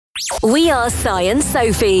We are Si and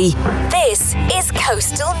Sophie. This is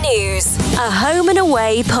Coastal News, a home and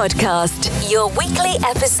away podcast, your weekly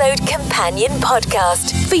episode companion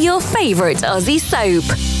podcast for your favourite Aussie soap.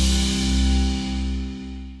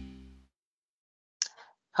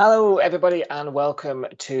 Hello, everybody, and welcome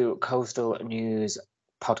to Coastal News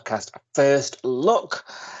podcast First Look.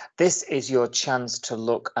 This is your chance to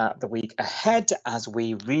look at the week ahead as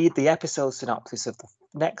we read the episode synopsis of the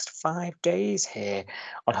next 5 days here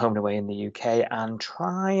on Home and Away in the UK and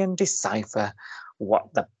try and decipher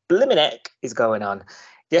what the blimmin' heck is going on.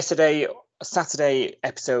 Saturday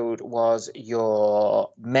episode was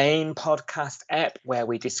your main podcast ep where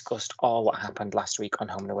we discussed all what happened last week on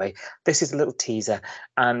Home and Away. This is a little teaser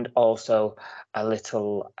and also a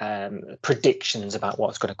little predictions about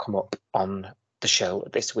what's going to come up on the show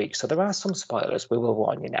this week. So there are some spoilers. We will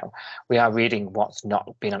warn you now. We are reading what's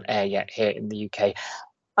not been on air yet here in the UK.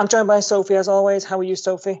 I'm joined by Sophie as always. How are you,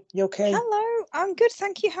 Sophie? You okay? Hello, I'm good,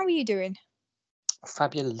 thank you. How are you doing?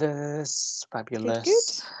 Fabulous. Good.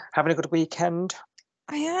 Having a good weekend?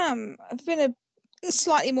 I am. I've been a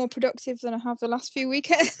slightly more productive than I have the last few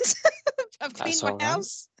weekends. I've cleaned my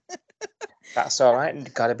house. That's all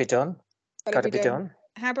right. Got to be done. Got to be done.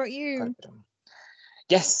 How about you?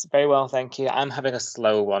 Yes, very well, thank you. I'm having a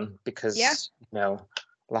slow one because,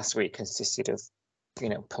 last week consisted of,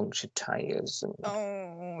 punctured tyres and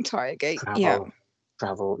Tiregate.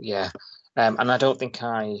 Travel, yeah. And I don't think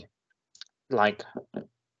I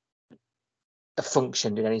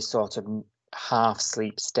functioned in any sort of half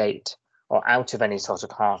sleep state or out of any sort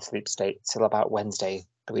of half sleep state till about Wednesday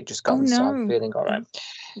the week just gone. So I'm feeling all right.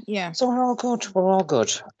 Yeah. So we're all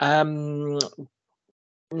good.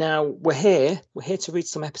 Now we're here to read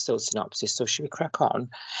some episode synopsis. So should we crack on?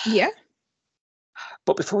 Yeah.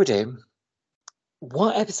 But before we do,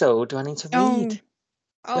 what episode do I need to read?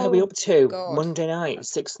 Where are we up to? God. Monday night,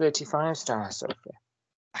 6:35 star, Sophie.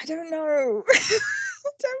 I don't know.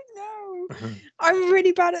 Mm-hmm. I'm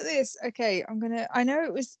really bad at this. Okay, I know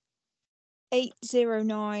it was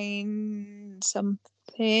 809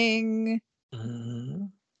 something. Mm-hmm.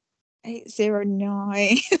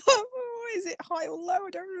 809. Is it high or low? I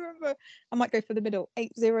don't remember. I might go for the middle.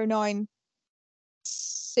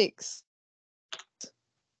 8096.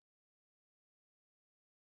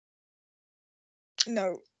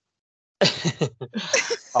 No.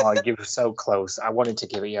 Oh, you were so close. I wanted to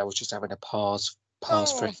give it you. I was just having a pause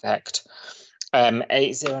for effect.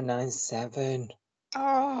 8097.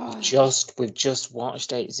 We've just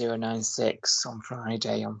watched 8096 on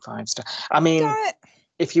Friday on 5 star. I mean,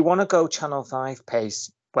 if you want to go Channel 5 pace,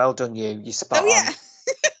 well done you. You spot on.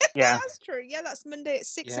 Yeah. That's true. Yeah, that's Monday at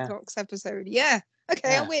 6 o'clock's episode. Yeah.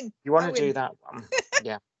 Okay, I'll win. You want to do that one?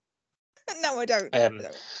 Yeah. No, I don't.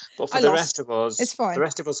 But for the rest of us, it's fine. The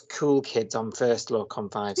rest of us cool kids on First Look on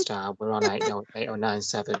 5 star, we're on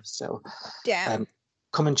 8097. So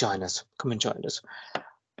come and join us.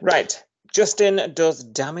 Right. Justin does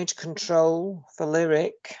damage control for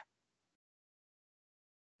Lyric.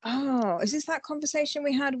 Oh, is this that conversation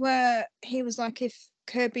we had where he was like, if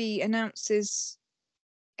Kirby announces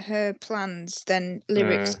her plans, then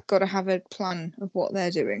Lyric's got to have a plan of what they're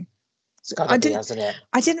doing? It's got to be, hasn't it?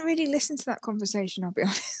 I didn't really listen to that conversation, I'll be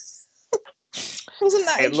honest. Wasn't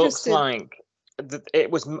that interesting? It looks like it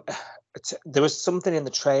was. There was something in the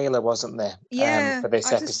trailer, wasn't there? Yeah. For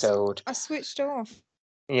this episode. I switched off.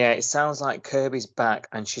 Yeah, it sounds like Kirby's back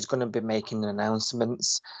and she's going to be making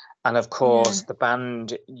announcements. And of course, the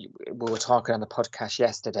band, we were talking on the podcast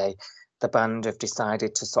yesterday, the band have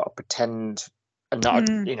decided to sort of pretend and not,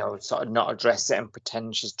 sort of not address it and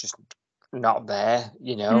pretend she's just not there,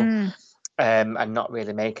 and not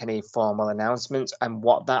really make any formal announcements. And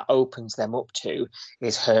what that opens them up to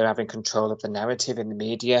is her having control of the narrative in the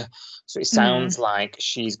media. So it sounds like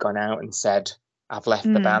she's gone out and said, I've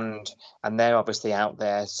left the band, and they're obviously out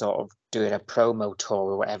there sort of doing a promo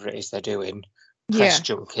tour or whatever it is they're doing, press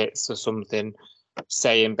junkets or something,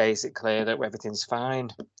 saying basically that everything's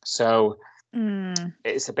fine. So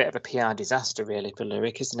it's a bit of a PR disaster really for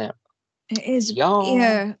Lyric, isn't it? It is,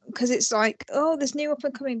 yeah, because it's like, this new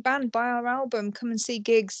up-and-coming band, buy our album, come and see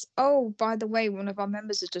gigs. Oh, by the way, one of our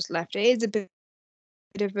members has just left. It is a bit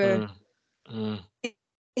of a...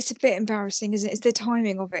 It's a bit embarrassing, isn't it? The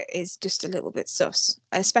timing of it is just a little bit sus,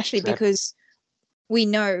 especially because we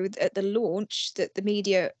know that at the launch that the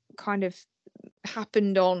media kind of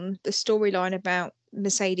happened on the storyline about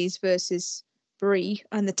Mercedes versus Brie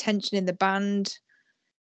and the tension in the band.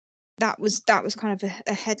 That was kind of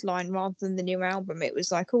a headline rather than the new album. It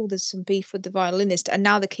was like, there's some beef with the violinist, and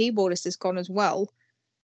now the keyboardist has gone as well.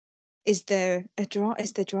 is there drama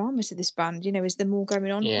to this band? You know, is there more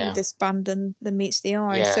going on with this band than meets the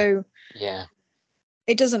eye? Yeah. So yeah,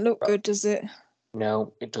 it doesn't look good, does it?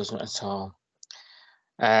 no, it doesn't at all.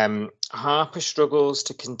 Harper struggles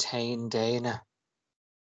to contain Dana.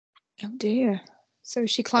 Oh dear. So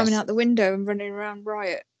is she climbing out the window and running around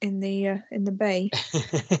riot in the bay?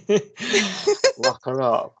 Lock her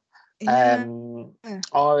up. Yeah.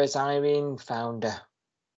 Or has Irene found her?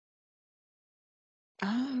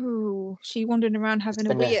 Oh, she wandering around having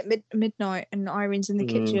a wee at midnight, and Irene's in the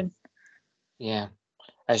kitchen. Yeah,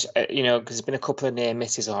 as you know, because there's been a couple of near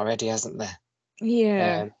misses already, hasn't there?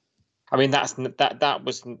 Yeah. I mean, that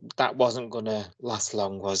wasn't gonna last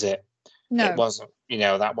long, was it? No, it wasn't. You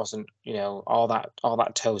know, that wasn't. You know, all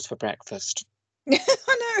that toast for breakfast.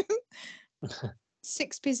 I know.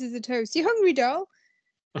 6 pieces of toast. You hungry, doll?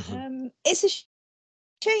 It's a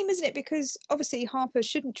shame, isn't it? Because obviously Harper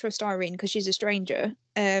shouldn't trust Irene because she's a stranger.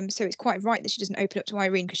 So it's quite right that she doesn't open up to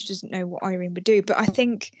Irene because she doesn't know what Irene would do. But I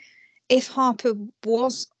think if Harper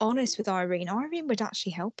was honest with Irene would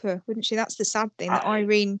actually help her, wouldn't she? That's the sad thing, that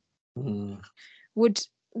Irene would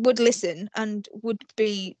listen and would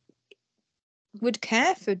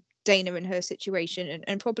care for Dana and her situation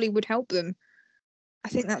and probably would help them. I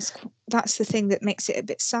think that's the thing that makes it a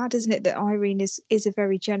bit sad, isn't it? That Irene is a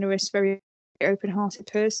very generous, very open-hearted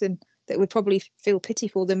person that would probably feel pity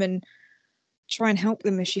for them and try and help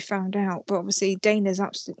them if she found out. But obviously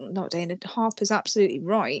Harper's absolutely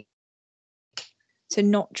right to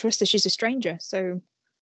not trust her. She's a stranger. So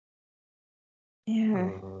yeah.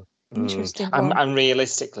 Interesting. And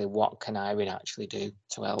realistically, what can Irene actually do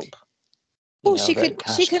to help? Well, she can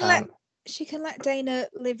let Dana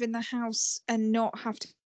live in the house and not have to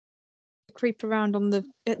creep around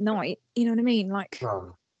at night. You know what I mean? Like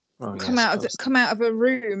come out of a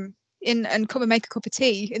room and come and make a cup of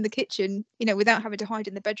tea in the kitchen, you know, without having to hide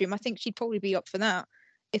in the bedroom. I think she'd probably be up for that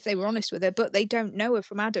if they were honest with her, but they don't know her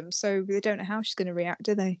from Adam, so they don't know how she's going to react,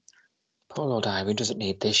 do they? Poor old Irene doesn't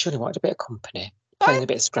need this. She only wanted a bit of company, playing a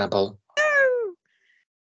bit of Scrabble.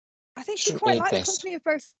 I think she'd quite like the company of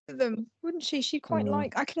both of them, wouldn't she? She'd quite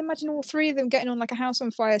like. I can imagine all three of them getting on like a house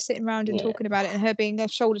on fire, sitting around and talking about it, and her being their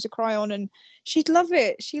shoulder to cry on, and she'd love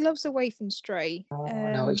it. She loves a waif and stray.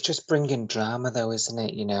 No, it's just bringing drama, though, isn't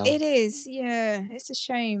it? You know, it is. Yeah, it's a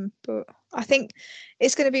shame, but I think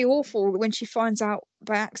it's going to be awful when she finds out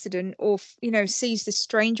by accident, or sees this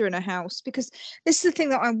stranger in her house. Because this is the thing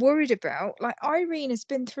that I'm worried about. Like, Irene has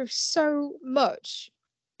been through so much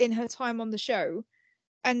in her time on the show,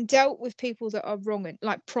 and dealt with people that are wrong, and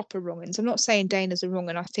like proper wrong-uns. I'm not saying Dana's a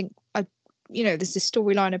wrong-un. I think there's this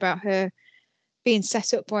storyline about her being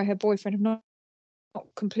set up by her boyfriend. I'm not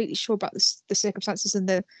completely sure about the circumstances and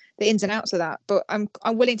the ins and outs of that, but I'm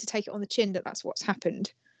willing to take it on the chin that that's what's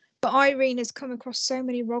happened. But Irene has come across so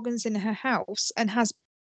many wrong-uns in her house and has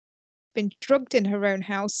been drugged in her own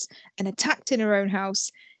house and attacked in her own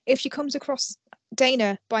house. If she comes across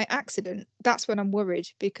Dana by accident, that's when I'm worried,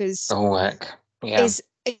 because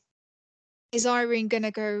is Irene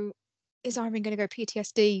gonna go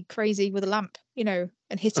PTSD crazy with a lamp,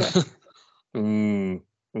 and hit her? I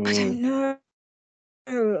don't know.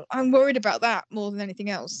 I'm worried about that more than anything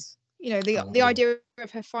else. The idea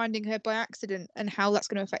of her finding her by accident and how that's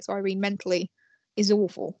going to affect Irene mentally is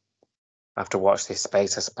awful. I have to watch this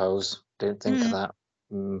space, I suppose. Didn't think of that.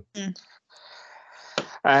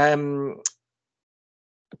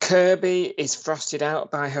 Kirby is frosted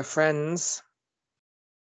out by her friends.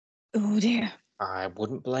 Oh dear. I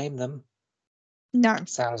wouldn't blame them. No.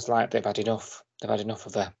 Sounds like they've had enough. They've had enough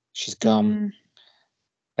of her. She's gone.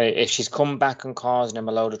 If she's come back and causing them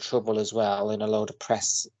a load of trouble as well, in a load of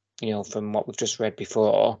press, from what we've just read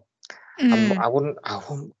before,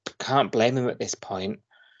 can't blame him at this point.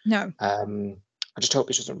 No. I just hope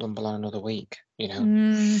it doesn't rumble on another week,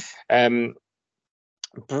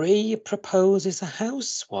 Bree proposes a house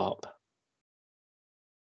swap.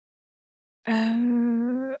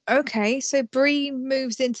 Okay, so Bree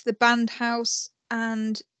moves into the band house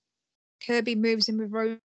and Kirby moves in with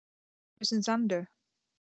Rose and Xander.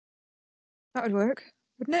 That would work,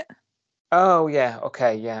 wouldn't it? Oh yeah,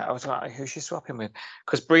 okay, yeah. I was like, who's she swapping with?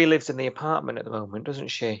 Because Bree lives in the apartment at the moment, doesn't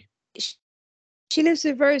she? She lives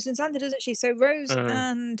with Rose and Xander, doesn't she? So Rose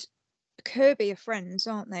and Kirby are friends,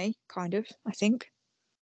 aren't they? Kind of, I think.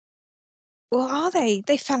 Well, are they?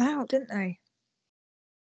 They fell out, didn't they?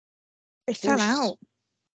 They fell out.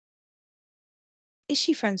 Is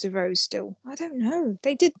she friends with Rose still? I don't know.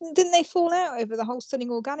 Didn't they fall out over the whole Stunning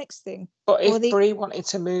Organics thing? But if Bree wanted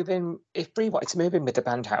to move in with the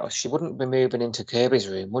band house, she wouldn't be moving into Kirby's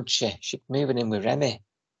room, would she? She'd be moving in with Remy.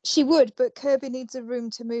 She would, but Kirby needs a room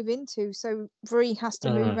to move into, so Bree has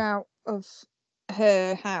to move out of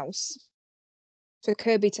her house for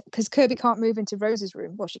Kirby because Kirby can't move into Rose's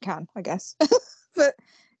room. Well, she can, I guess, but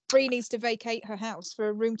Bree needs to vacate her house for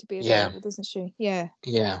a room to be available, doesn't she? Yeah.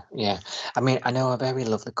 Yeah. I mean, I know a very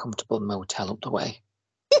lovely, comfortable motel up the way.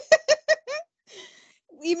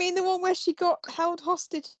 You mean the one where she got held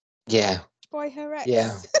hostage? Yeah. By her ex.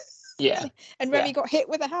 Yeah. And Remy got hit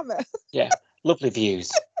with a hammer. Yeah. Lovely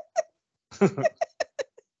views.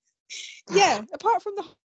 Yeah. Apart from the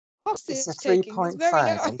hostage it's a taking, it's very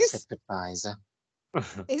nice. on TripAdvisor.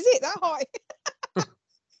 Is it that high?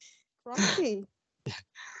 Crikey.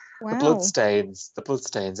 Wow. The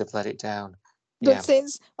bloodstains have let it down.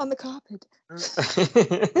 Bloodstains on the carpet.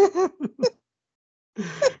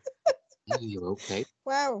 Are you okay?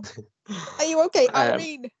 Wow. Are you okay,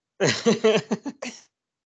 Irene?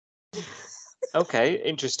 Okay,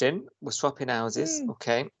 interesting. We're swapping houses.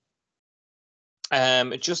 Okay.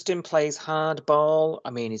 Justin plays hardball.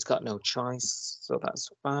 I mean, he's got no choice, so that's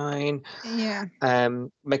fine. Yeah.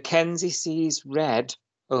 Mackenzie sees red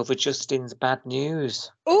over Justin's bad news.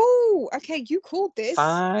 Oh, okay. You called this.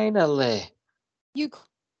 Finally. You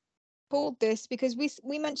called this because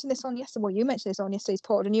we mentioned this on yesterday. Well, you mentioned this on yesterday's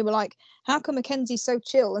pod, and you were like, "How come Mackenzie's so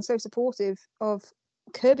chill and so supportive of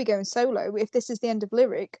Kirby going solo if this is the end of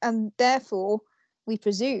Lyric, and therefore we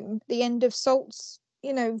presume the end of Salt's,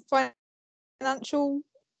 financial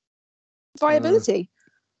viability?"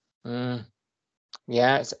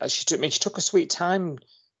 Yeah, she took a sweet time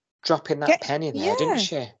dropping that penny there, didn't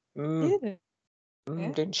she?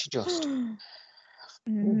 Didn't she just?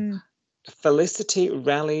 Felicity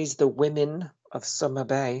rallies the women of Summer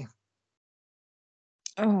Bay.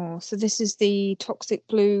 Oh, so this is the Toxic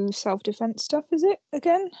Blue self-defense stuff, is it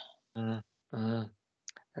again? Are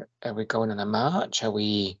we going on a march? Are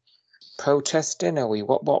we protesting? Are we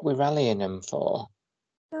what we're rallying them for?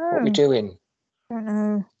 What are we doing? I don't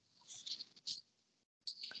know.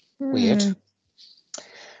 Weird.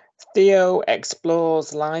 Theo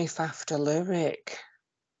explores life after Lyric.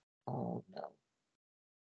 Oh no.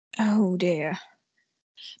 Oh dear.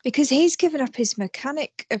 Because he's given up his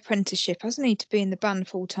mechanic apprenticeship, hasn't he, to be in the band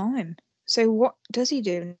full time? So what does he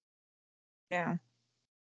do now?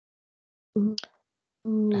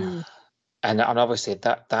 And obviously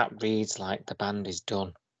that reads like the band is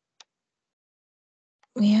done.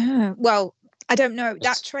 Yeah. Well, I don't know.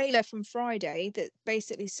 That trailer from Friday that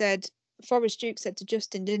basically said, Forrest Duke said to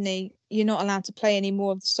Justin, didn't he, "You're not allowed to play any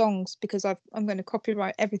more of the songs because I'm going to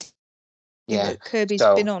copyright everything that Kirby's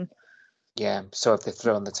been on." Yeah, so if they've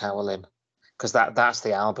thrown the towel in, because that's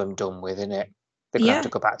the album done with, isn't it? They're going to have to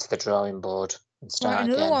go back to the drawing board and start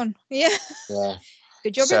another again. one. Yeah.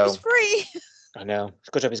 Good job it was free. I know.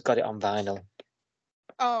 Good job he's got it on vinyl.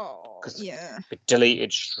 Oh, yeah. It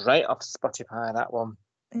deleted straight off Spotify, that one.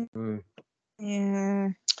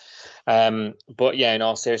 Yeah. But yeah, in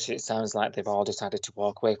all seriousness, it sounds like they've all decided to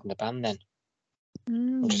walk away from the band then.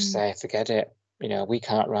 And just say, forget it. We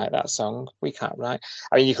can't write that song. We can't write.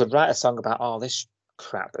 I mean, you could write a song about all this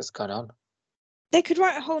crap that's gone on. They could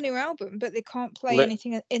write a whole new album, but they can't play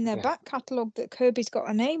anything in their back catalogue that Kirby's got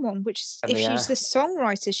a name on, which if she's the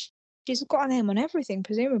songwriter, she's got a name on everything,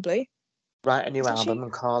 presumably. Write a new album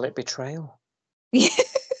and call it Betrayal.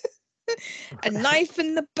 A knife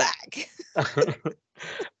in the back.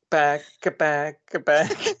 back.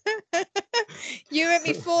 You make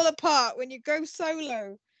me fall apart when you go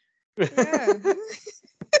solo. Yeah.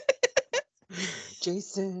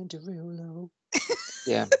 Jason Derulo.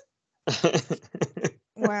 Yeah.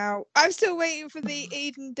 Wow. I'm still waiting for the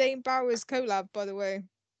Eden Dane Bowers collab, by the way.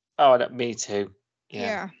 Oh, me too.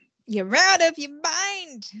 Yeah. You're out of your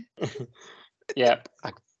mind. Yep.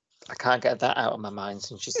 I can't get that out of my mind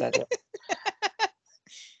since you said it.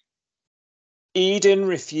 Eden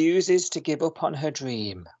refuses to give up on her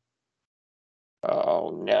dream. Oh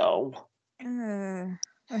no.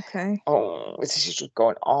 Okay. Oh, this is just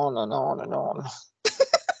going on and on and on.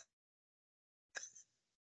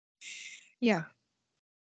 Yeah.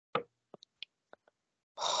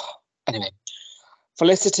 Anyway,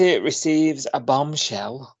 Felicity receives a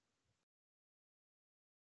bombshell,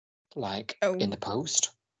 in the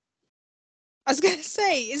post. I was going to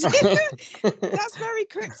say, is it? That's very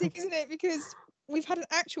cryptic, isn't it? Because we've had an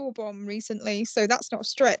actual bomb recently, so that's not a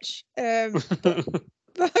stretch.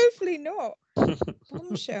 But hopefully not.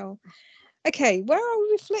 Bombshell. Okay, where are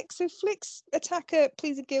we with Flick? So Flick's attacker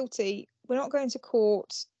pleaded guilty. We're not going to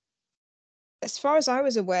court. As far as I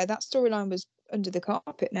was aware, that storyline was under the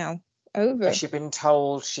carpet now. Over. Has she been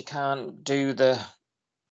told she can't do the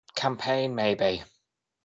campaign, maybe?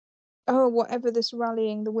 Oh, whatever this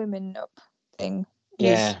rallying the women up thing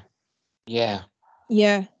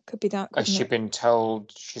Yeah. Could be that. Has she been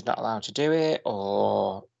told she's not allowed to do it,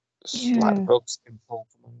 or like the rug's been pulled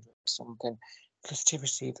from under or something? Because to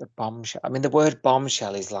receive the bombshell. I mean, the word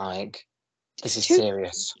bombshell is like, this is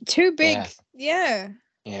serious. Too big. Yeah.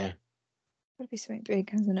 Gotta be something big,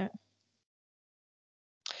 hasn't it?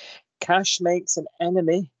 Cash makes an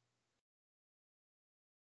enemy.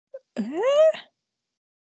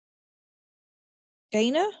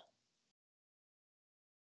 Dana?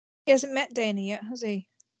 He hasn't met Dana yet, has he?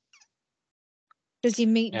 Does he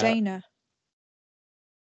meet Dana?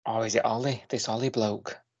 Or is it Ollie? This Ollie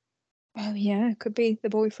bloke? Oh yeah, could be the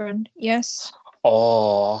boyfriend. Yes.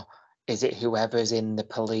 Or is it whoever's in the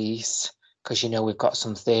police? Because we've got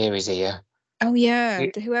some theories here. Oh yeah,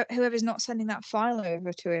 whoever's not sending that file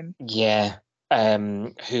over to him. Yeah.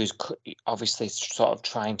 Who's obviously sort of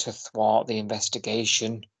trying to thwart the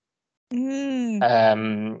investigation. Is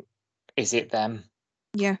it them?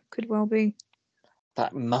 Yeah, could well be.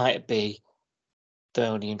 That might be the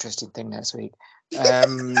only interesting thing next week. This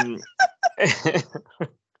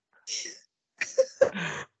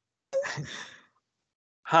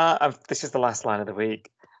is the last line of the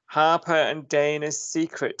week. Harper and Dana's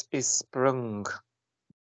secret is sprung.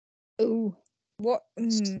 Ooh, what?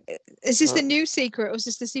 Is this the new secret, or is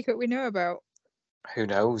this the secret we know about? Who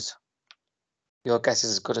knows? Your guess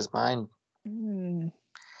is as good as mine.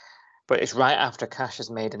 But it's right after Cash has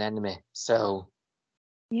made an enemy, so...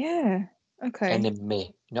 Yeah, okay.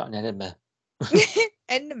 Enemy, not an enemy.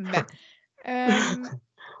 Enemy.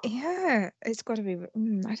 Yeah, it's got to be...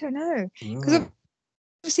 I don't know. Because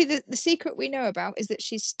obviously the secret we know about is that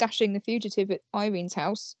she's stashing the fugitive at Irene's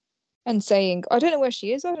house and saying, I don't know where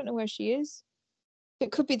she is,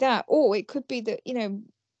 It could be that, or it could be that,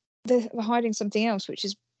 they're hiding something else, which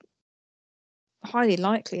is highly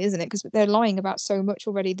likely, isn't it? Because they're lying about so much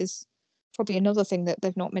already. There's probably another thing that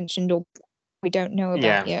they've not mentioned or we don't know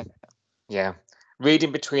about yet. Yeah.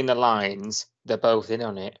 Reading between the lines, they're both in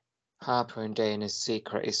on it. Harper and Dana's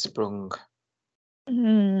secret is sprung.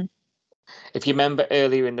 If you remember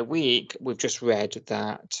earlier in the week, we've just read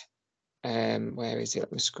that, where is it?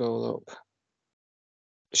 Let me scroll up.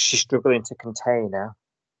 She's struggling to contain her.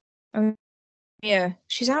 Yeah,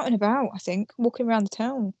 she's out and about, I think, walking around the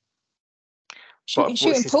town.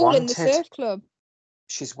 Shooting pool wanted. In the surf club.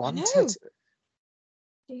 She's wanted.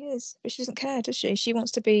 She is, but she doesn't care, does she? She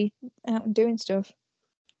wants to be out and doing stuff.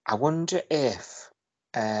 I wonder if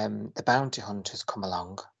the bounty hunters come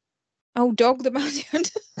along. Oh, Dog the bounty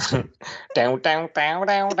hunter. Down. What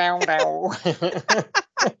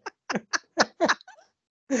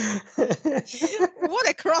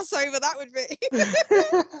a crossover that would be.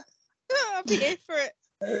 I'd be here for it.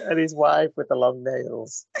 And his wife with the long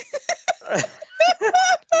nails.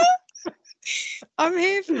 I'm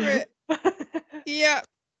here for it. Yeah,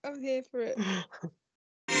 I'm here for it. We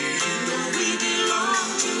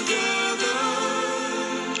belong together.